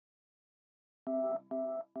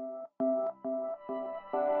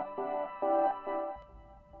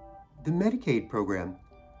The Medicaid program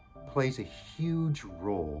plays a huge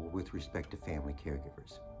role with respect to family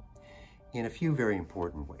caregivers in a few very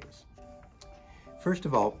important ways. First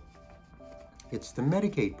of all, it's the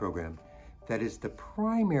Medicaid program that is the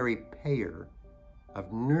primary payer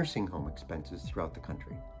of nursing home expenses throughout the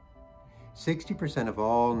country. 60% of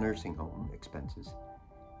all nursing home expenses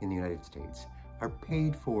in the United States are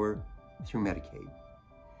paid for through Medicaid.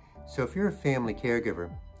 So if you're a family caregiver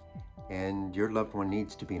and your loved one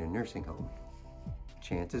needs to be in a nursing home,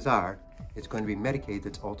 chances are it's going to be Medicaid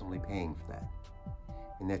that's ultimately paying for that.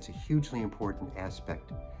 And that's a hugely important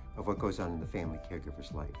aspect of what goes on in the family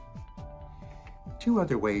caregiver's life. Two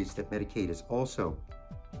other ways that Medicaid is also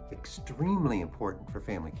extremely important for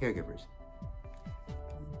family caregivers.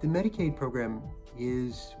 The Medicaid program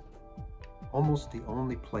is almost the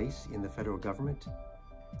only place in the federal government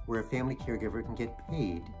where a family caregiver can get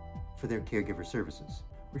paid for their caregiver services.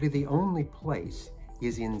 Really, the only place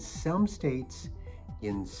is in some states,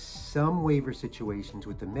 in some waiver situations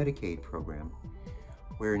with the Medicaid program,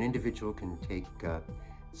 where an individual can take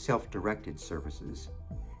self-directed services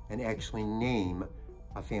and actually name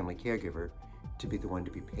a family caregiver to be the one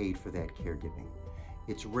to be paid for that caregiving.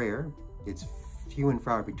 It's rare, it's few and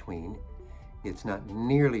far between, it's not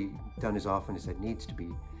nearly done as often as it needs to be,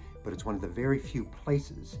 but it's one of the very few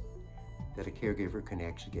places that a caregiver can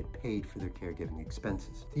actually get paid for their caregiving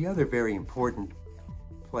expenses. The other very important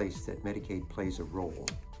place that Medicaid plays a role,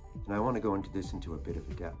 and I want to go into this into a bit of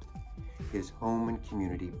a depth, is home and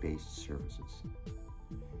community-based services.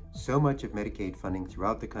 So much of Medicaid funding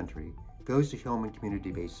throughout the country goes to home and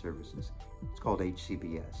community-based services. It's called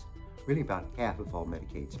HCBS, really about half of all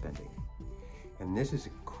Medicaid spending. And this is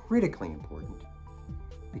critically important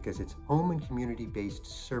because it's home and community-based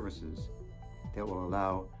services that will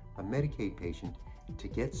allow a Medicaid patient to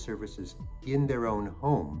get services in their own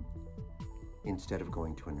home instead of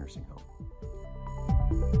going to a nursing home.